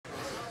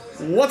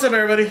What's up,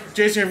 everybody?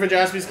 Jason here for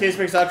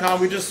JaspysCaseBreaks.com.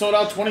 We just sold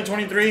out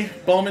 2023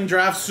 Bowman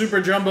Draft Super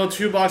Jumbo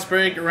 2-box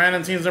break,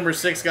 random teams number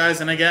 6,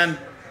 guys. And again,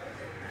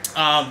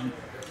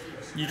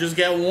 you just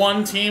get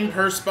one team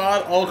per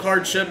spot, all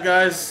card chip,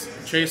 guys.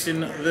 Chasing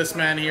this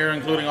man here,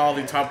 including all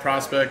the top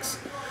prospects.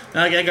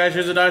 Now again, guys,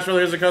 here's the dice roll,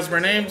 here's the customer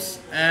names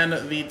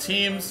and the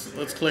teams.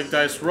 Let's click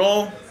dice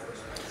roll.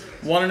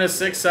 1 and a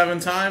 6,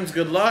 7 times.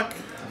 Good luck.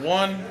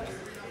 1,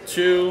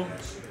 2,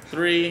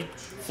 3,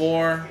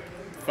 4,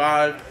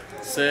 5,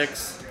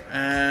 6,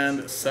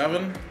 and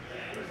 7.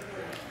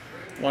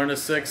 1 and a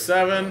 6,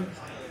 7.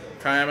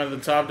 Kayam at the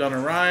top, down to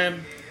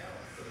Ryan.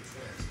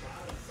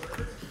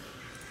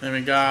 Then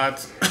we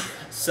got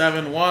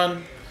 7,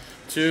 1,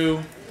 2,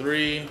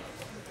 3,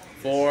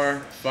 4,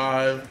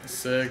 5,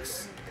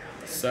 6,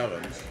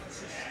 7.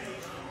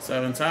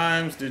 7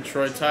 times.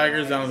 Detroit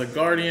Tigers down to the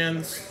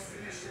Guardians.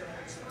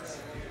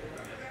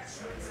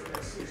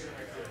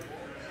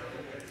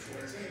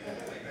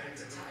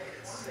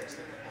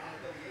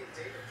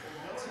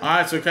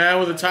 Alright, so Kyle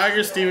with the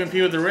Tigers, Stephen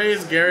P with the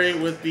Rays, Gary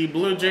with the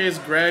Blue Jays,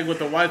 Greg with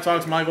the White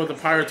Sox, Michael with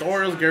the Pirates,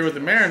 Orioles, Gary with the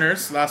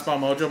Mariners, Last Ball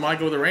Mojo,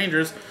 Michael with the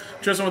Rangers,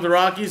 Tristan with the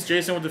Rockies,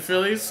 Jason with the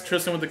Phillies,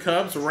 Tristan with the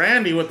Cubs,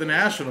 Randy with the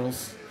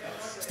Nationals,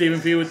 Stephen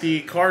P with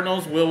the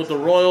Cardinals, Will with the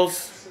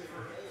Royals,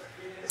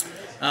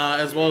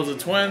 as well as the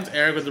Twins,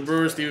 Eric with the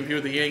Brewers, Stephen P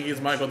with the Yankees,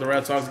 Michael with the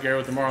Red Sox, Gary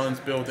with the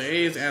Marlins, Bill with the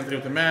A's, Anthony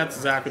with the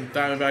Mets, Zach with the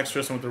Diamondbacks,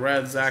 Tristan with the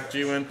Reds, Zach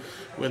Gewin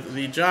with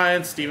the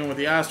Giants, Stephen with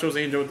the Astros,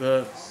 Angel with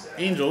the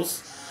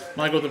Angels,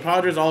 Michael with the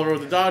Padres, Oliver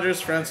with the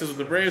Dodgers, Francis with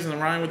the Braves, and then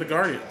Ryan with the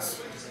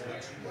Guardians.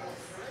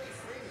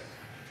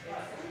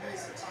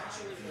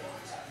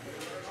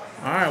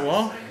 Alright,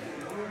 well,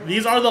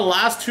 these are the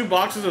last 2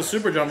 boxes of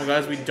Super Jumbo,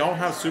 guys. We don't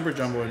have Super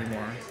Jumbo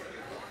anymore.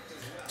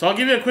 So I'll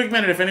give you a quick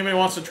minute if anybody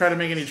wants to try to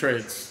make any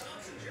trades.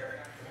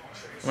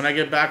 When I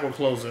get back, we'll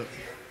close it.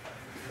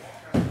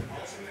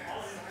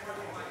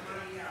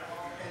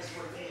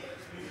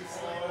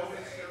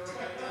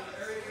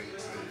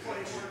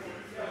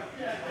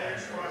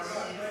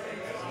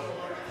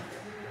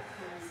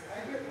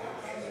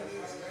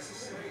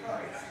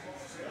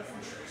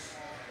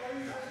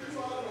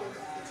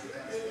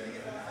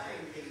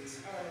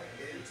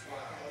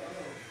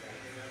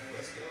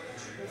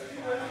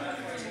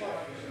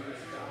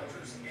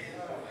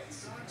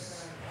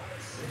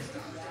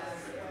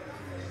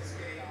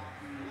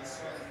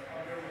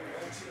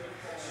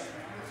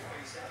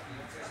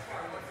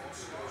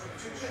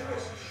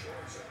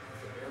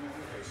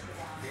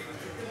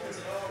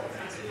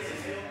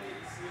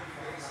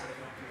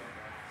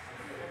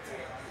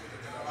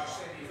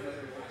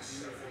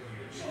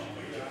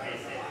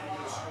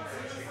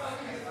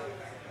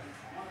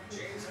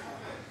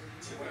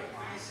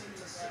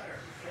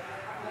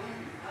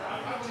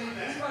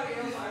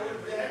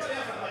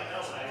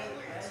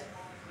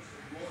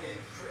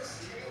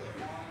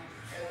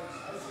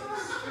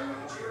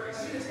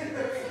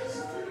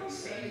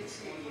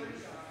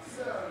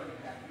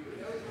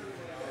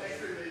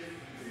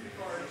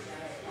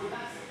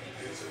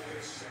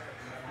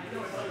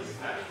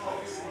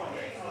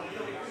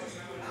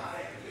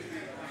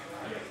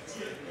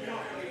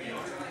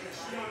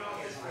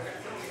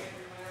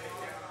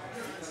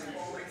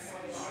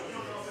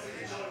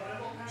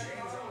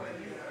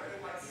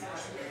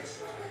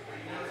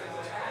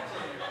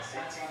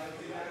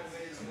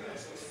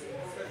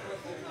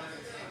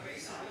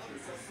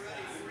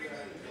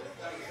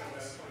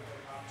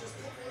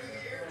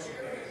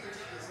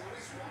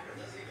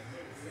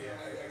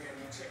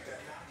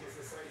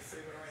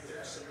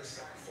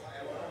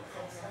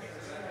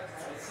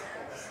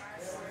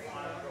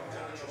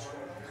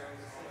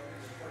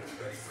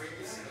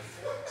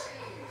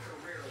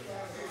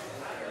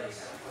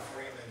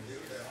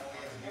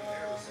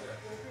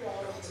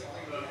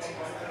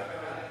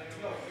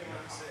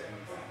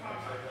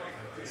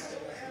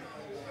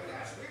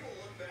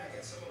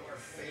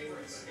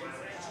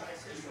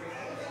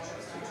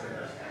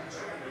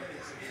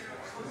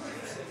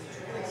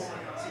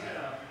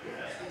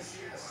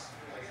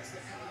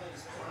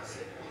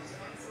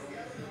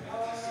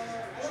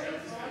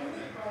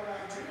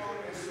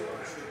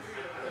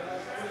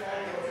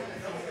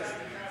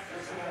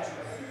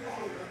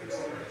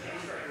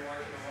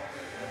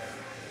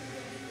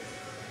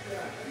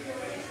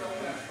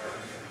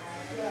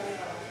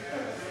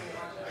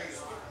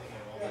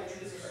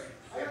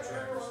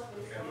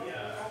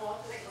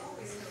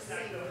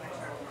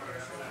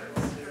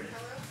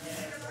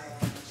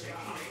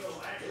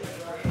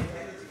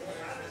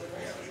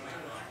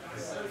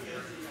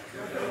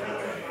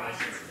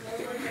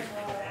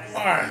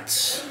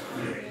 Alright.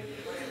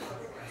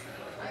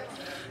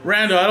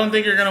 Rando, I don't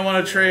think you're going to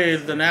want to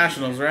trade the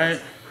Nationals,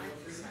 right?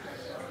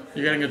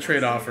 You're getting a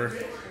trade offer.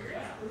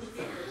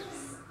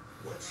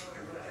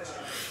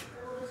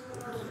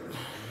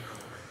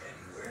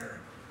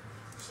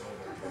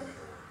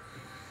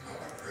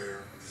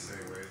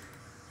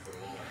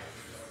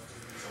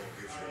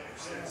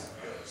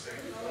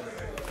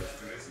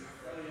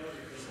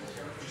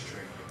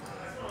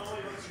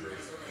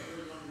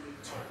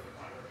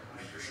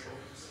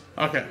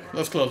 Okay,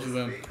 let's close it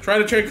then. Try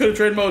to trade, could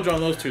trade Mojo on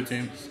those two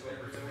teams.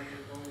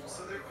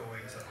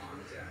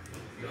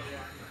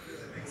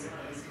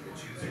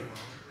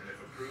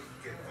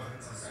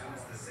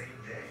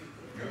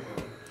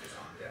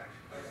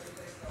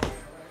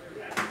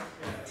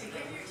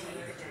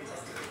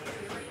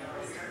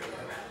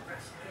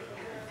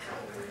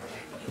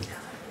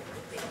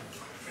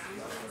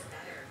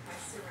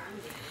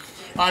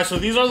 Alright, so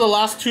these are the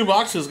last two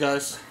boxes,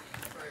 guys.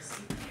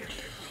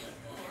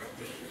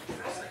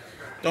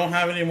 Don't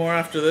have any more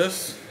after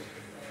this.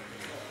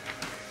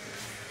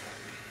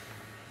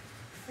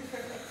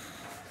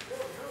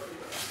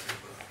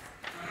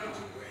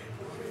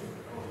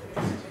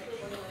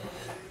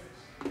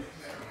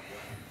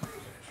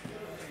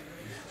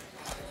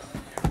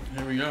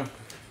 Here we go.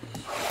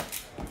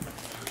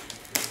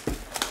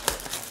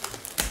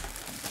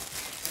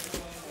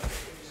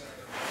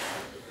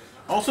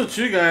 Also,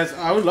 too, guys,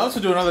 I would love to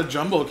do another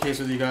Jumbo case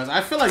with you guys.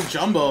 I feel like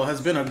Jumbo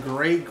has been a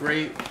great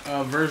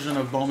version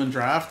of Bowman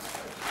Draft.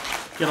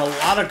 Get a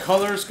lot of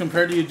colors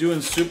compared to you doing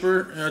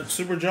Super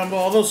Jumbo.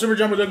 Although Super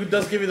Jumbo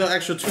does give you the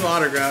extra 2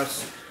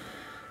 autographs.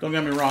 Don't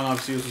get me wrong,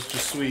 obviously, this is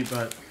just sweet,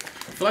 but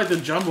I feel like the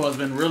Jumbo has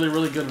been really,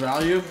 really good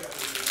value.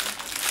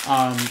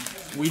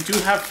 We do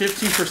have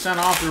 15%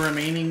 off the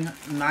remaining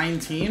 9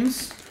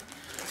 teams.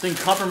 I think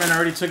Kupperman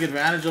already took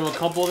advantage of a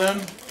couple of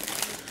them.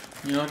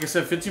 You know, like I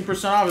said,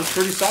 15% off is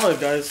pretty solid,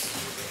 guys,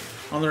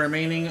 on the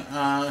remaining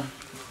 9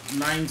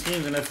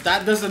 teams. And if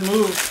that doesn't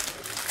move,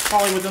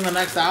 probably within the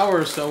next hour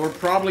or so, we're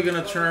probably going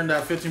to turn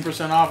that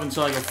 15% off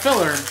into like a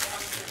filler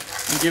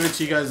and give it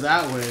to you guys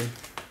that way.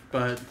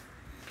 But,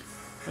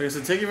 like I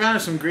said, take advantage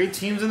of some great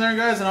teams in there,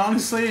 guys. And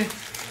honestly,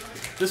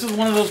 this is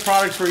one of those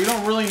products where you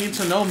don't really need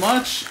to know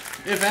much,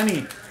 if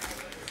any.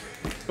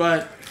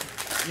 But,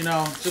 you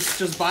know,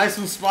 just buy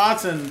some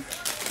spots and...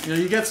 You know,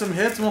 you get some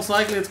hits, most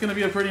likely it's going to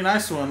be a pretty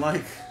nice one.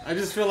 Like, I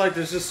just feel like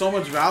there's just so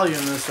much value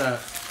in this that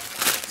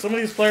some of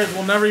these players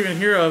we'll never even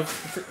hear of,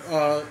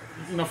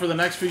 you know, for the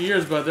next few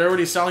years, but they're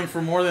already selling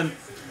for more than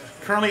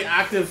currently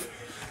active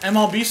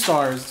MLB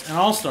stars and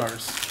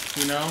all-stars,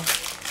 you know?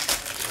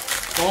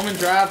 Bowman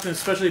Draft, and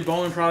especially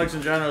Bowman products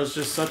in general, is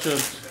just such a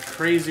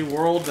crazy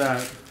world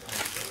that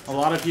a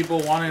lot of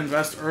people want to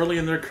invest early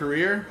in their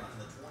career,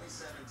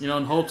 you know,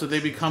 in hopes that they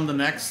become the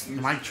next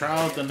Mike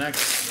Trout, the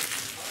next...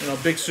 You know,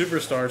 big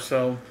superstar.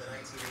 So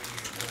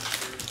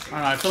I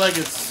don't know. I feel like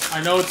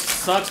I know it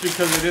sucks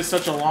because it is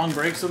such a long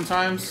break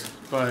sometimes,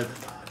 but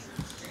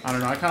I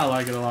don't know. I kind of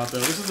like it a lot though.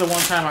 This is the one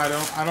time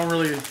I don't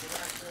really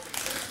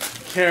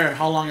care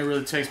how long it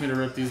really takes me to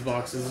rip these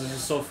boxes. It's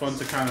just so fun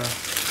to kind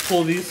of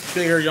pull these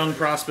bigger young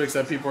prospects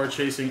that people are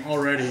chasing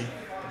already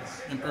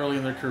and early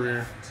in their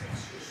career.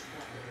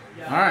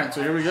 All right,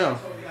 so here we go.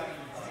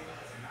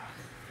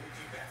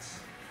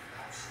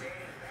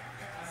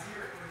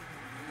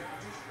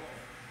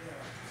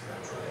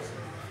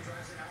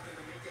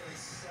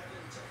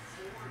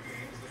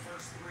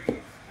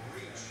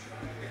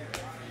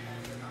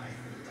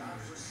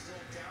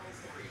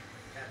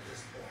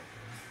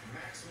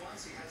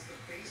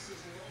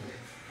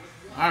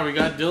 All right, we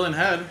got Dylan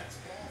Head.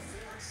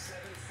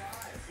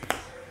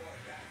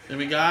 Then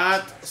we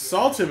got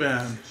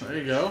Saltiban. There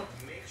you go.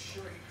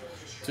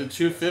 To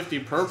 250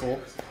 purple.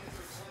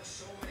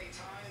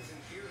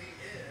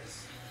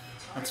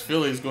 That's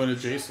Phillies going to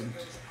Jason.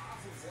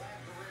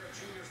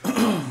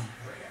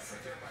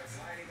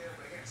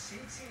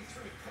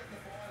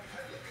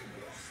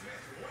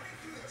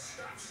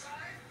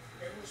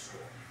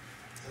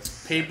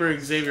 Paper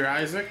Xavier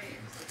Isaac.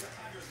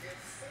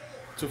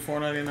 To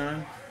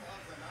 499.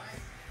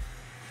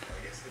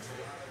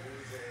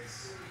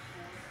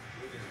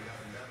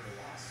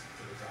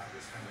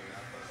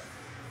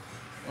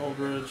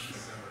 Aldridge.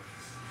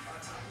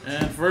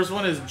 And first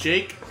one is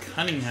Jake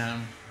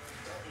Cunningham.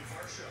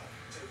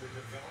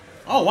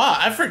 Oh, wow.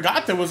 I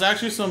forgot there was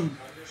actually some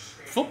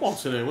football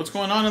today. What's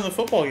going on in the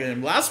football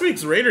game? Last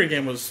week's Raider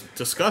game was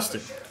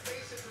disgusting.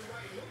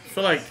 I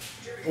feel like,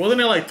 wasn't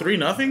it like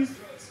 3-0?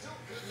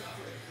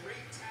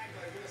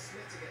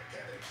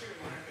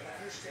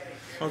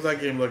 How's that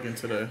game looking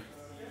today?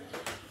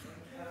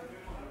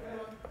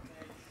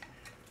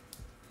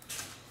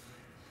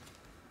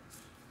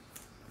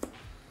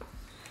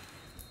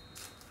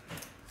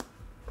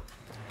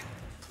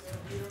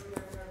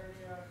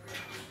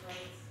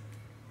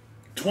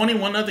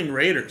 $21-0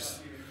 Raiders.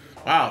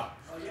 Wow.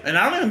 And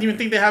I don't even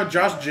think they have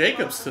Josh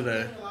Jacobs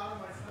today.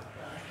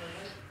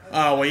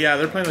 Oh, well, yeah,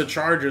 they're playing the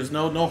Chargers.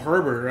 No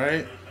Herbert,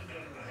 right?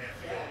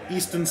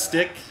 Easton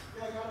Stick.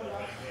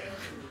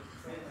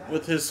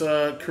 With his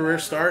career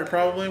start,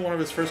 probably. One of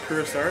his first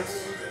career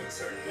starts.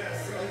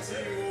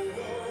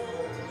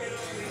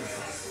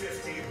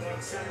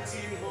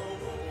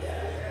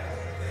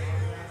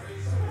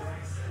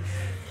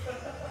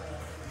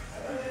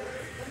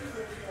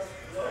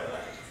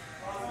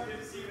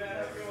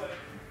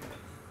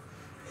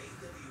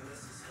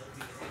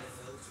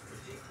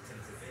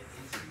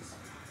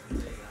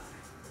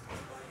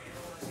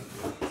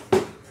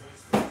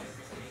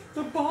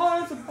 The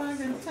boys are back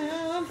in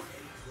town.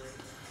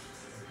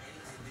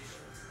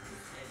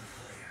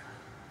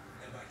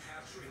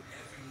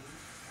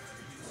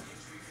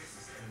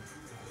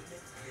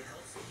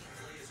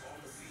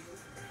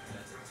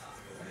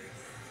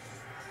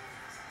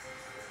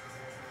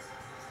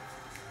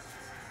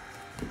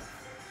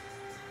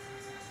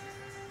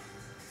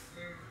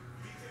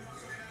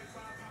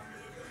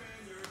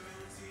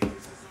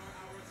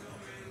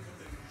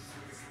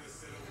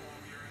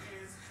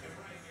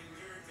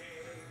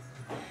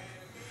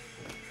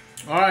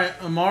 All right,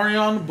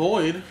 Amarion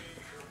Boyd.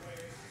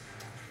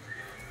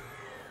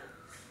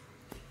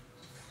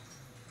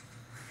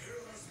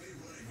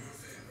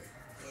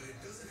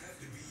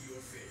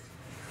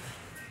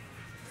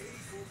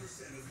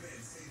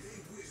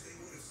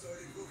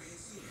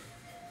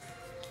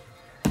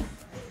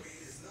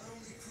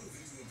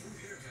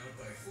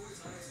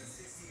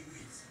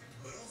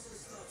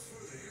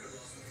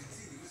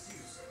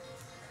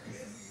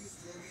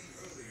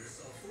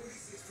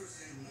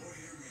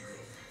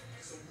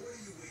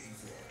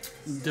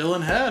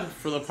 Dylan Head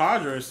for the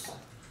Padres.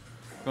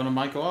 Going to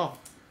Michael L.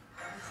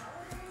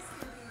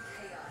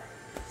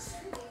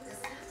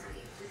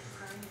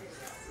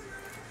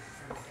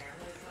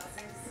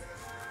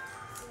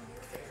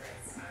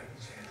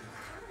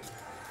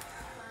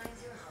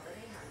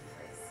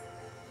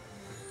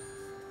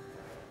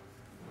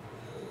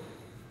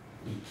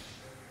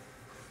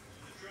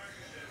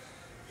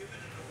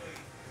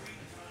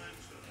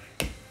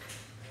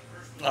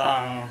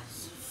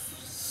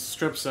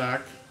 Strip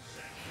sack.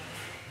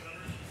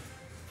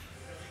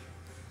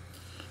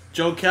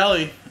 Joe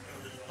Kelly.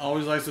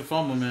 Always likes to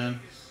fumble, man.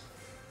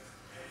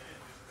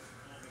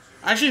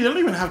 Actually, they don't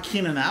even have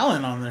Keenan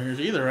Allen on there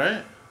either,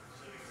 right?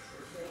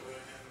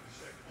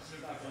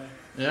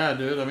 Yeah,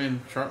 dude. I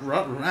mean,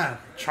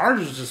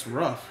 Chargers is just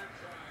rough.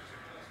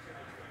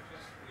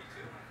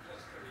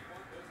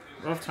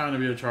 Rough time to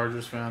be a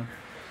Chargers fan.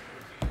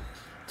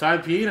 Ty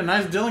Pete, a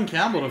nice Dylan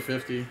Campbell to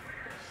 50.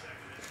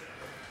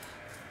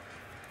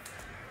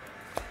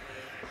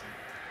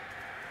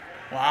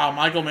 Wow,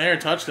 Michael Mayer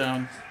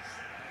touchdown.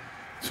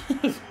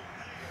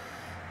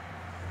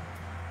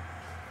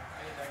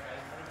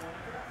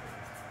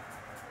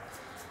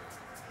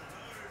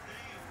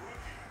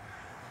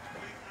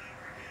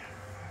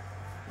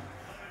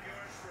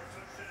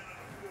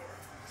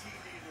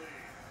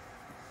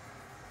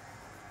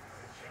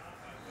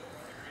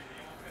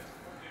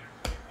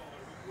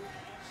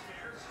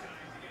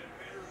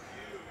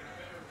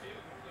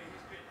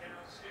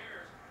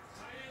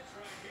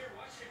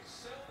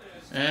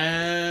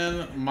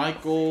 And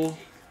Michael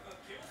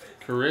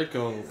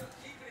Carrico.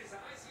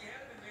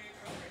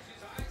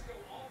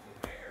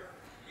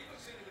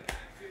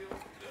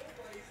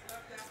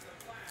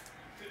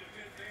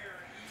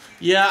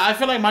 Yeah, I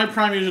feel like my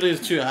prime usually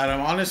is too,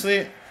 Adam.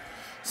 Honestly,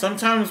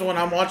 sometimes when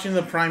I'm watching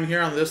the prime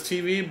here on this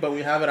TV, but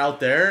we have it out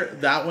there,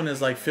 that one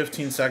is like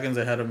 15 seconds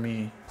ahead of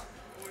me.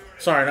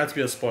 Sorry, not to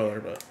be a spoiler,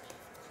 but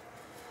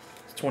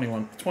it's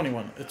 21,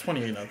 it's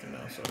 28 nothing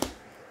now, so.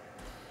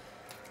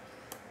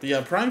 But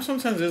yeah, prime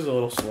sometimes is a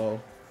little slow.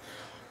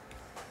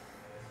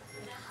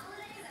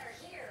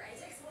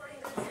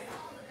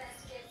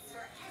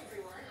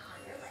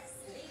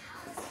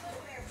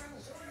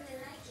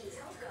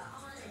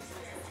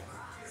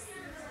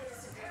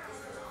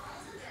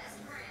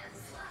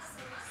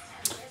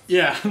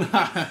 Yeah.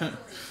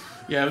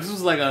 Yeah, if this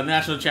was like a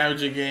national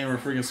championship game or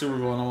freaking Super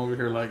Bowl and I'm over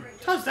here like,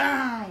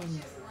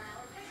 touchdown!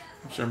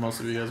 I'm sure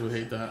most of you guys would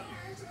hate that.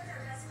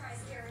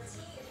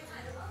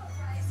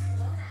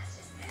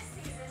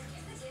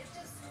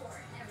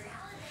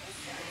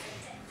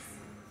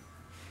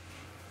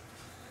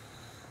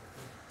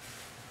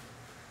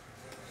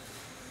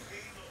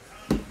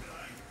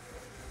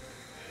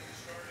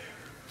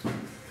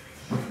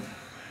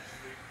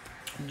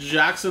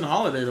 Jackson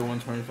Holiday to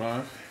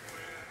 125.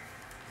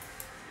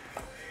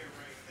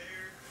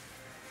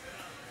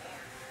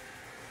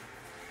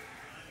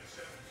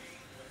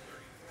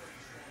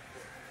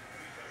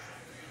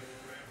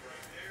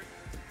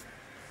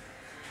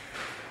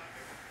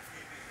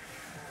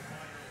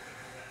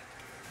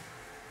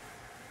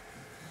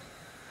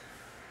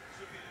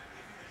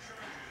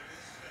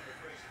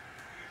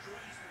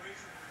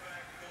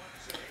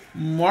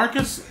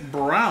 Marcus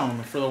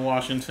Brown for the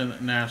Washington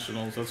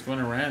Nationals. That's going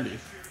to Randy.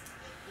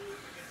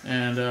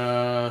 And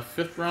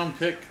 5th round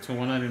pick to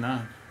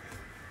 199.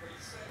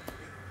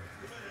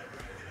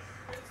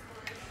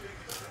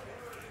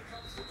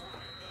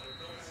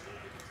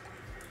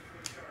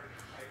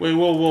 Wait,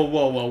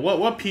 whoa.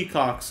 What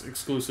Peacock's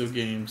exclusive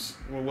games?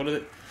 What are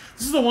they?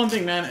 This is the one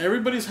thing, man.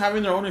 Everybody's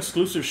having their own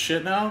exclusive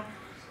shit now.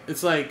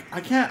 It's like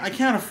I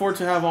can't afford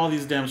to have all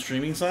these damn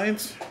streaming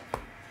sites.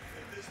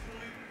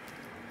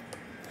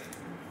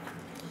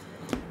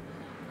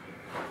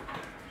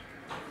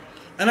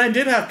 And I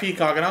did have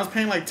Peacock, and I was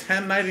paying like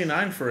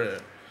 $10.99 for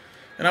it.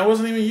 And I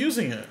wasn't even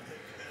using it.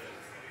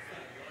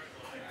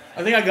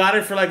 I think I got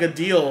it for like a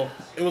deal.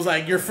 It was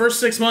like your first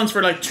 6 months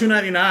for like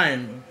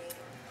 $2.99.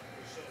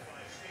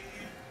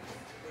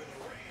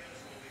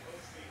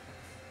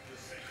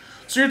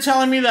 So you're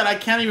telling me that I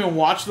can't even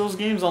watch those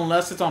games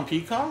unless it's on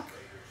Peacock?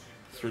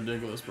 It's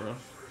ridiculous, bro.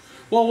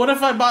 Well, what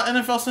if I bought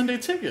NFL Sunday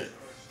Ticket?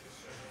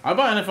 I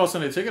bought NFL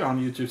Sunday Ticket on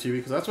YouTube TV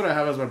because that's what I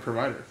have as my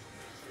provider.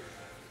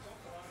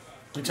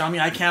 You tell me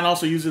I can't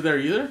also use it there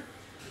either?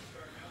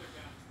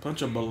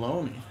 Bunch of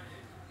baloney.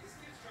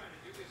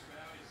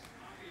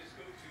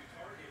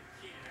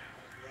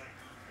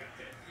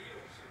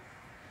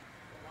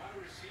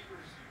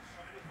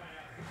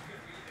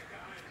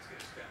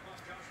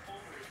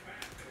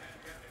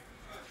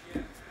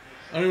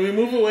 I mean, we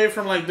move away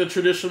from like the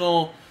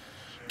traditional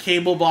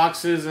cable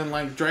boxes and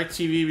like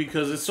DirecTV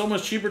because it's so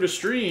much cheaper to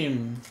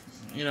stream,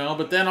 you know.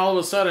 But then all of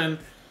a sudden,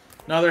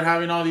 now they're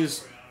having all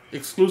these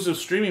exclusive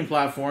streaming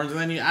platforms, and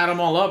then you add them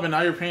all up, and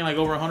now you're paying like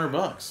over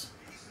 $100.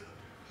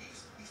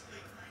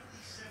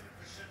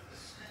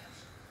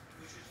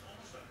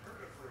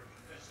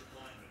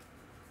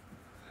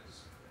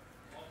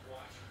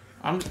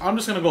 I'm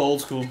just gonna go old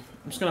school.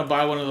 I'm just gonna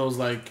buy one of those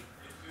like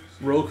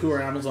Roku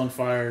or Amazon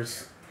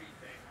Fires,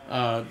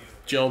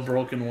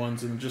 jailbroken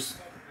ones, and just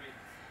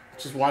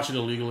watch it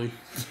illegally.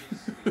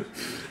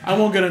 I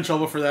won't get in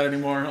trouble for that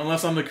anymore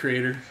unless I'm the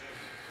creator.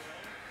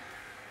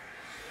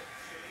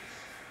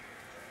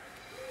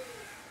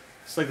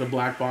 It's like the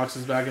black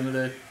boxes back in the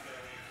day.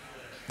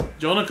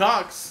 Jonah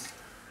Cox.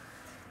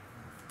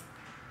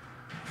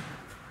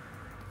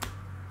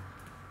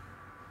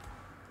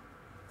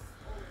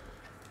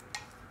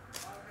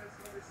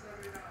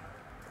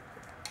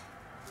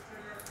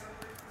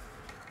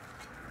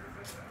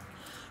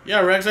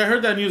 Yeah, Rex, I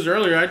heard that news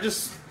earlier. I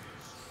just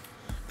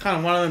kind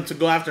of wanted them to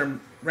go after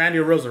Randy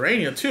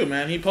Rosarania, too,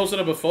 man. He posted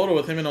up a photo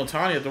with him and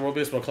Otani at the World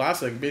Baseball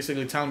Classic,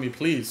 basically telling me,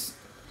 please,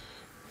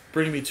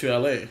 bring me to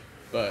LA.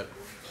 But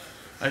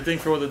I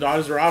think for what the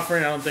Dodgers were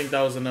offering, I don't think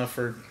that was enough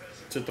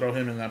to throw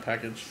him in that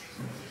package.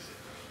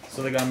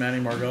 So they got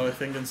Manny Margot, I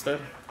think, instead.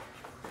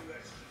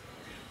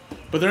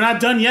 But they're not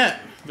done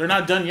yet. They're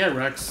not done yet,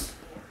 Rex.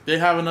 They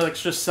have another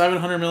extra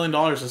 $700 million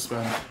to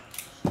spend.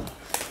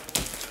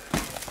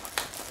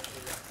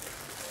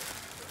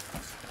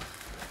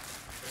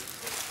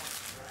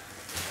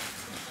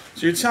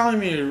 So you're telling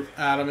me,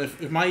 Adam,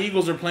 if my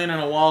Eagles are playing in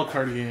a wild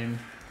card game,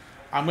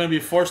 I'm going to be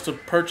forced to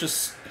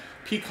purchase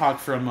Peacock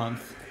for a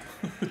month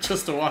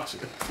just to watch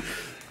it.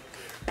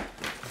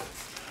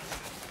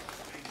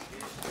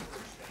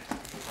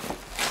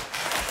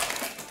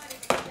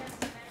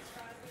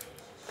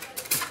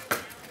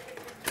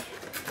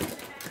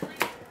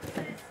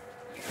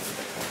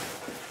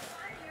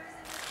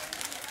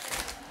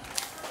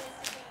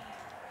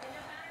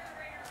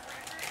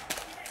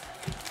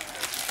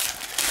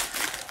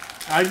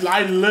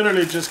 I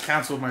literally just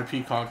canceled my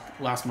Peacock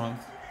last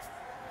month.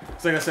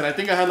 It's like I said, I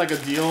think I had like a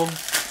deal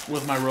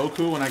with my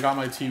Roku when I got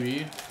my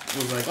TV. It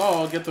was like, oh,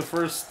 I'll get the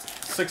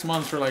first 6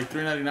 months for like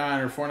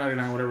 $3.99 or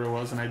 $4.99, whatever it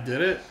was, and I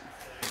did it.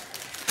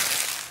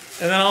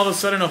 And then all of a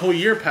sudden, a whole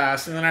year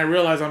passed, and then I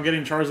realized I'm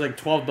getting charged like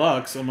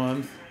 $12 a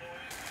month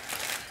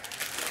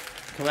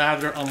because I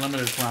had their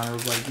unlimited plan. It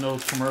was like no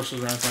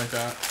commercials or anything like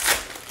that.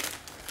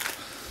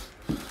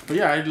 But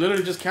yeah, I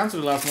literally just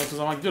canceled it last month because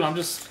I'm like, dude, I'm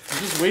just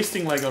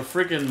wasting like a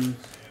freaking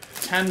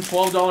 $10,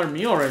 $12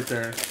 meal right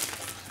there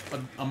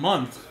a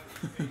month.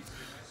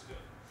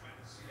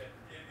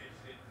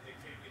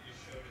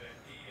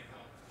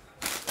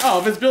 Oh,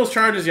 if it's Bill's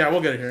charges, yeah,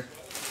 we'll get it here.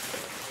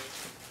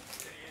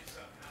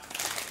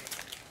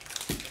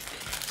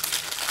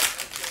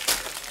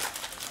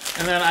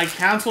 And then I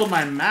canceled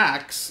my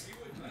Max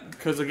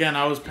because, again,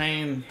 I was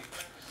paying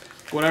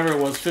whatever it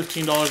was,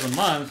 $15 a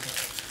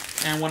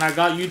month. And when I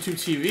got YouTube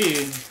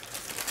TV,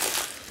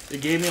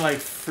 it gave me like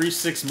free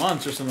 6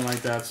 months or something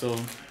like that. So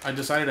I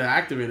decided to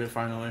activate it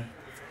finally.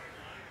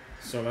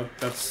 So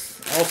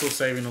that's also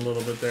saving a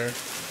little bit there.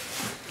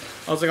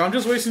 I was like, I'm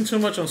just wasting too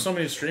much on so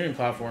many streaming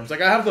platforms. Like,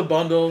 I have the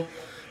bundle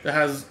that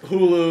has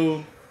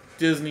Hulu,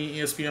 Disney,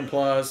 ESPN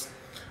Plus.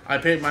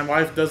 My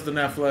wife does the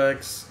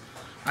Netflix.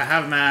 I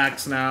have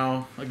Max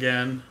now,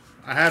 again.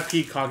 I have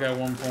Peacock at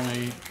one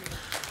point.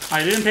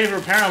 I didn't pay for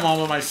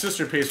Paramount, but my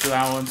sister pays for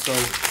that one. So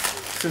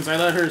since I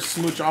let her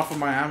smooch off of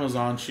my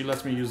Amazon, she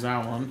lets me use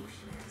that one.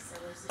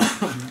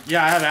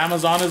 Yeah, I have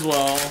Amazon as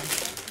well.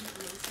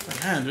 But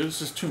man, dude, it's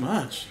just too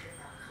much.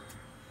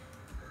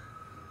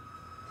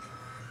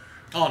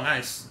 Oh,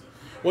 nice.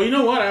 Well, you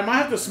know what? I might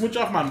have to smooch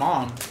off my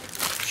mom.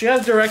 She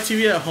has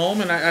DirecTV at home,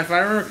 and if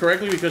I remember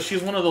correctly, because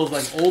she's one of those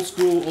like old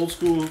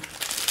school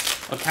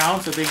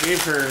accounts that they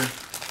gave her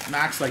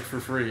Max like for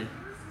free.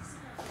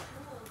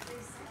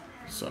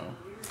 So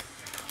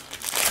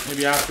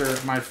maybe after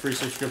my free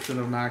subscription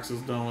of Max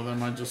is done with, I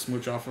might just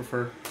smooch off of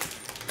her.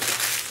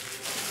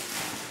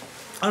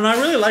 And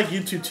I really like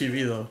YouTube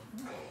TV though.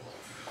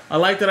 I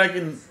like that I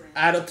can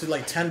add up to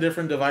like 10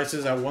 different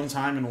devices at one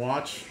time and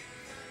watch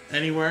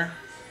anywhere.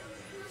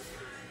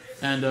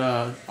 And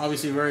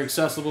obviously very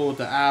accessible with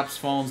the apps,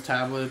 phones,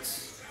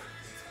 tablets.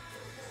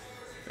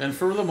 And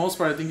for the most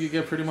part, I think you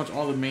get pretty much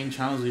all the main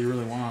channels that you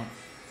really want.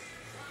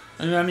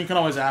 And then you can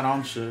always add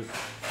on shit.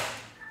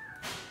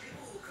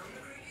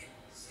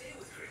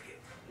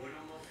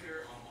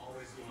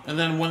 And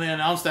then when they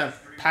announced that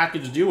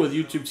package deal with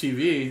YouTube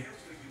TV,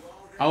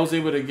 I was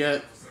able to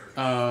get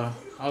the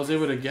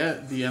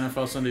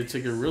NFL Sunday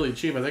ticket really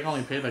cheap. I think I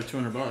only paid like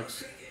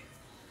 $200.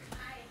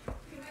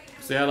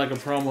 So they had like a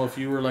promo if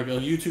you were like a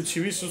YouTube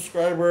TV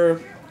subscriber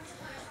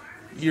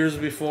years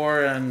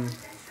before and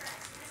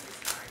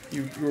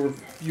you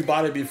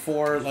bought it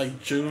before like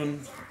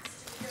June,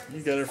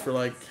 you get it for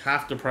like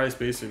half the price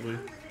basically.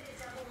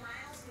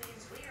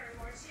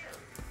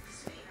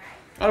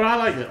 I don't know, I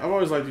like it. I've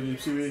always liked YouTube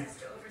TV.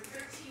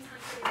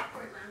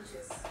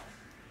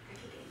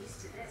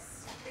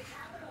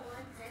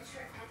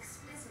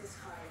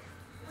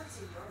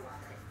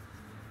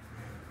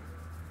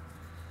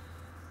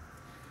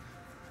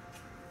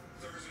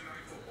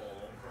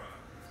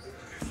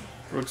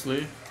 Brooks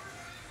Lee.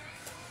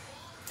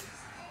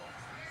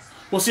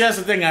 Well, see, that's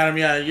the thing, Adam.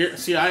 Yeah,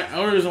 the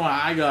only reason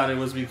why I got it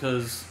was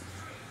because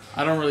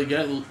I don't really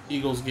get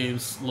Eagles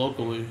games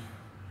locally.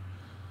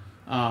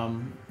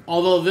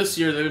 Although this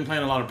year they've been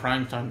playing a lot of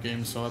primetime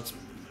games, so that's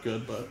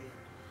good. But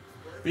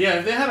yeah,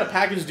 if they had a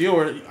package deal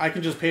where I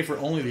can just pay for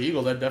only the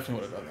Eagles, I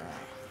definitely would have done that.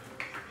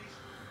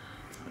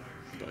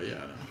 But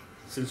yeah,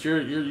 since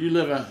you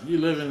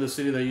live in the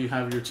city that you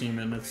have your team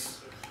in,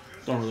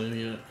 don't really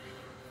need it.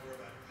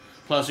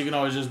 Plus, you can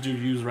always just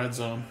use Red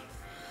Zone.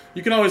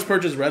 You can always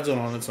purchase Red Zone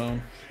on its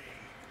own.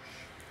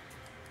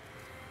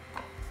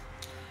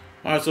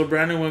 All right, so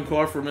Brandon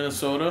Winkler for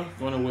Minnesota,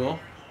 going to Will.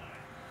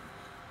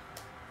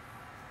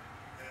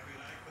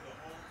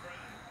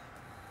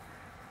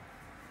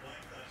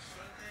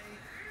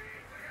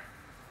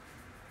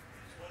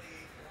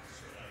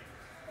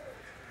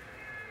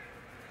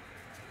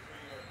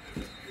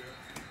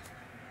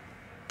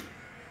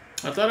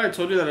 I thought I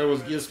told you that it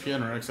was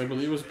ESPN, Rex. I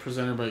believe it was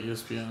presented by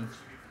ESPN.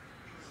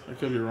 I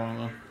could be wrong,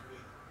 though.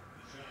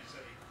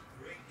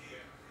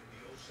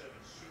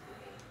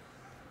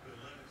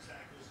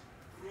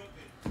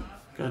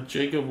 Got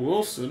Jacob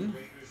Wilson,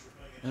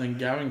 and then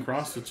Gavin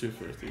Cross to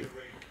 250.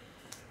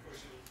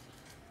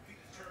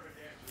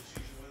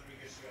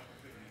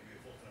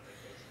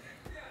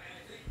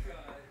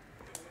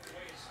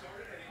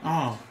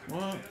 Oh,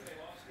 what?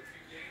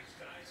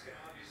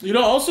 You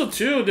know, also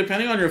too,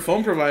 depending on your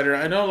phone provider,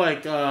 I know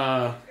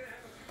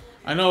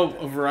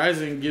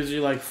Verizon gives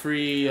you like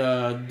free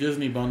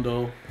Disney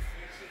bundle,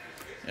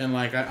 and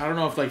like I don't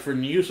know if like for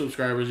new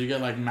subscribers you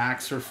get like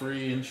Max for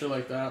free and shit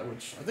like that,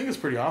 which I think is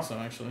pretty awesome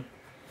actually.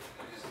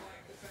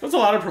 There's a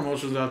lot of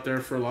promotions out there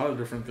for a lot of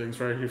different things,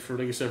 right? Here for,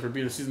 like you said, for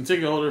being a season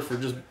ticket holder, for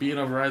just being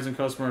a Verizon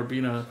customer, or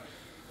being a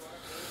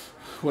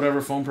whatever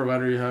phone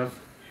provider you have.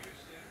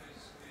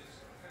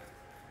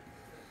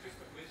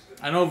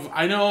 I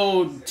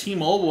know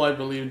T-Mobile, I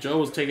believe Joe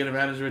was taking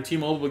advantage of it.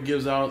 T-Mobile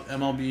gives out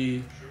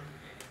MLB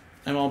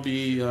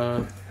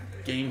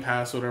Game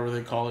Pass, whatever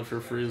they call it,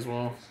 for free as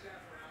well.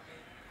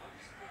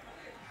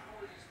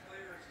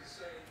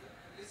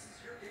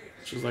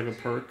 Which is like a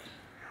perk.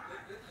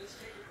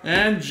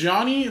 And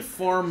Johnny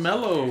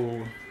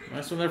Formello.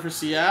 Nice one there for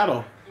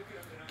Seattle.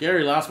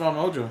 Gary, Last Ball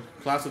Mojo.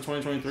 Class of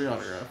 2023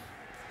 autograph.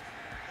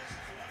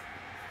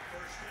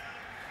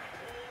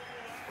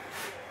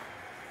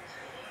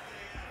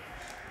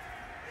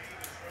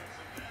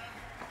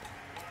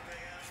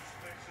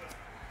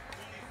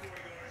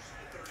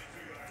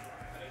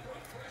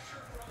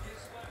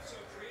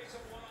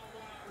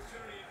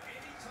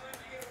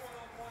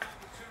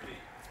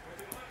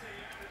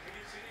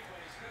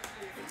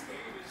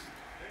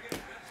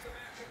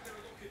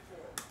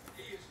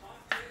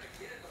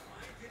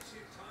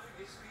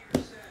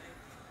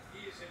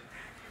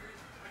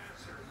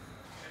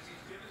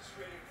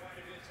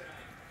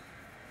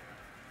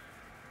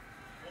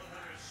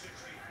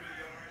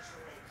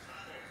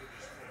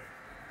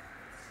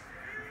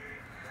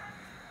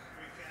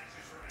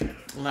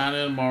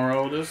 Landon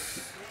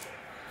Marodis.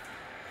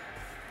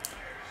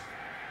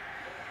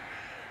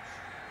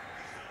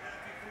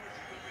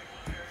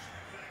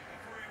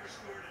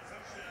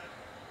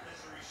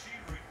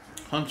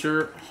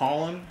 Hunter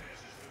Holland.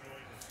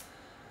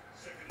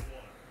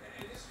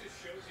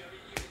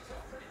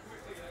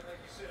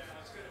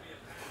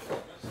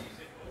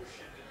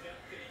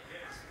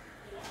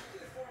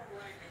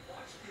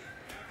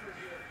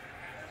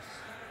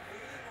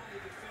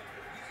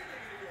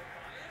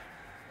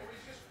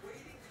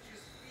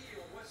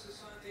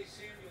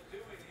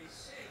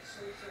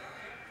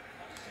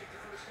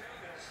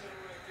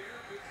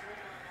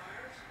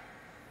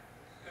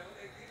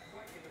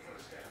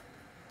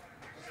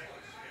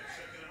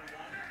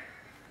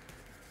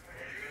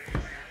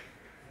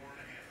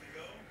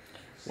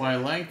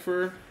 Wyatt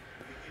Langford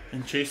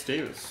and Chase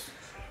Davis.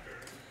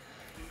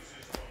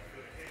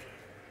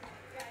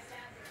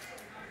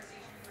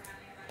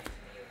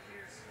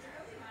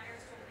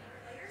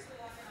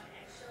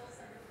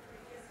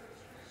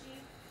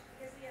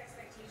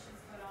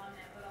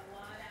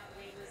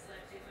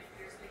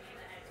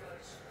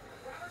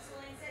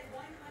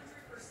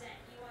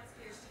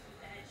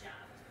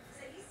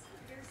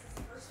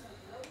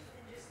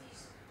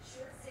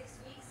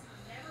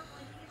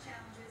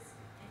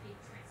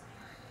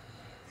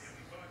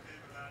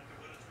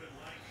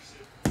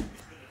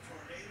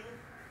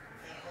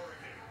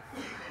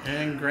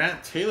 And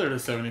Grant Taylor to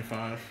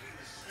 75.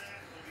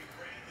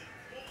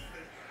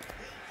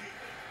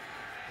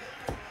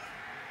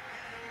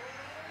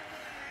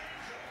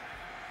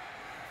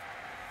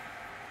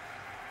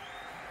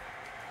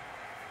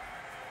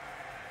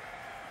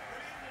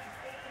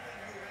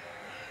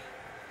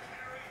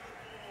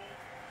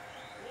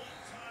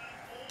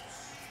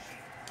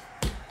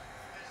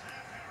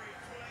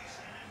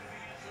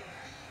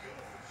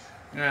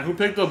 Yeah, who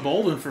picked up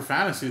Bolden for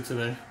fantasy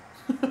today?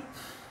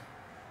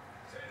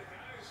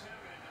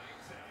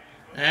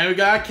 And we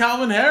got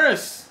Calvin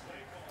Harris.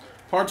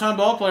 Part-time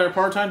ball player,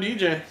 part-time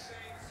DJ.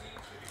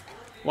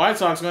 White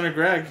Sox going to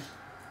Greg.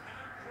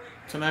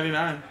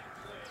 /99.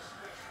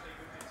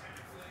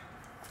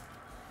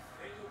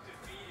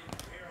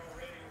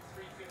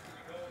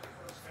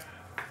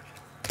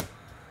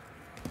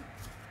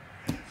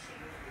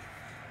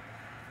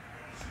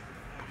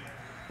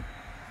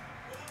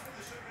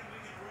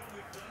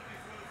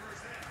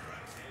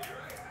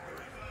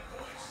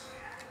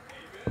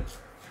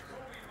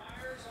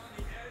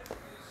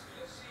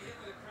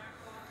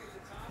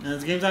 And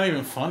this game's not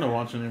even fun to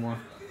watch anymore.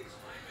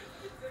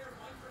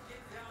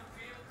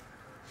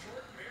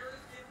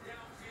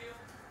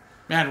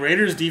 Man,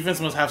 Raiders defense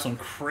must have some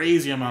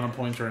crazy amount of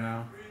points right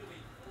now.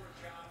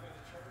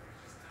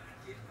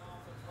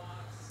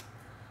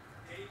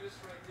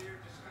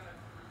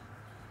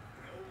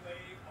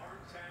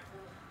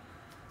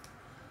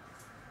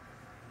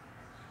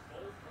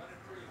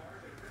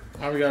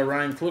 We got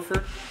Ryan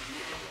Clifford.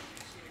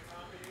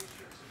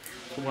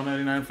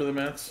 $199 for the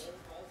Mets.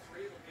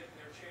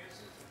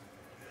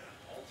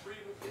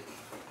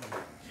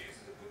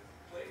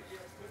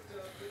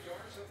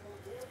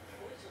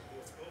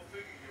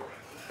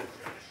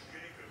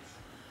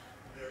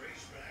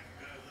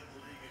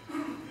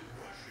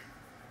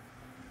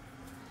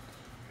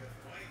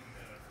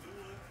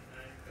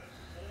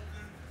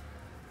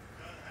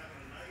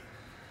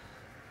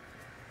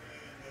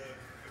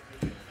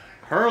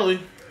 Hurley.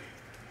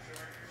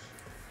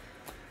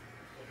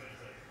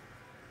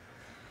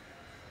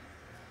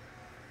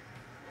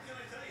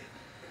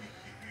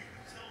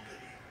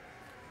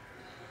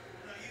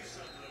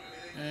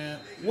 And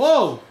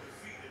whoa,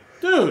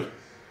 dude,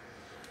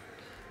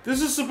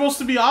 this is supposed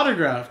to be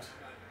autographed.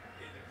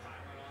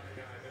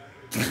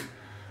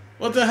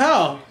 What the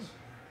hell,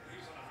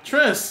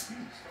 Tris?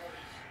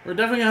 We're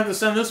definitely gonna have to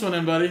send this one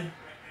in, buddy.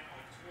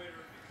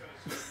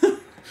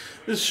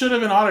 This should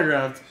have been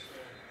autographed.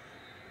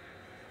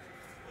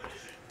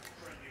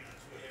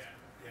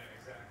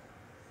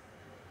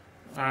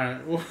 All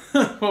right, we'll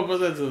put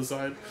that to the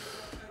side.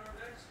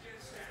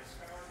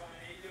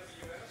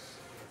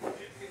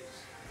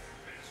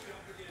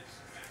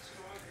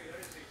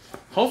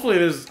 Hopefully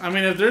there's, I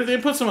mean, if they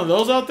put some of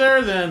those out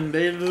there, then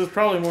there's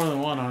probably more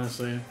than one,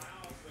 honestly.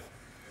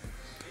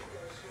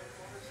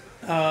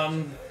 Yeah,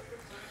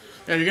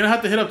 you're going to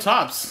have to hit up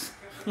Topps.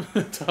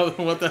 Tell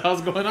them what the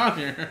hell's going on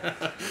here.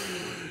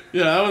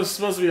 Yeah, that was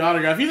supposed to be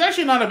autographed. He's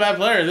actually not a bad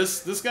player.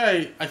 This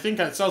guy, I think,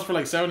 sells for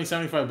like 70,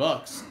 75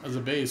 bucks as a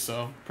base,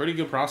 so pretty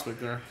good prospect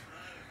there.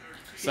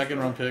 Second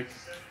round pick.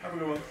 Have a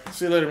good one.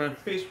 See you later, man.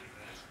 Peace.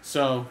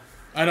 So,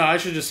 I know, I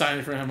should just sign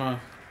it for him, huh?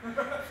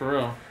 For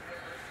real.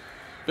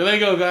 But there you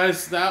go,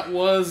 guys. That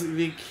was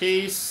the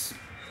case.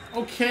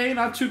 Okay,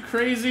 not too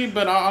crazy,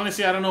 but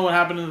honestly, I don't know what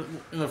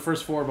happened in the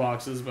first 4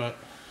 boxes, but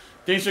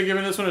thanks for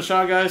giving this one a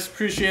shot, guys.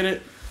 Appreciate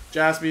it.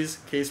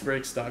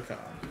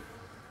 JaspysCaseBreaks.com.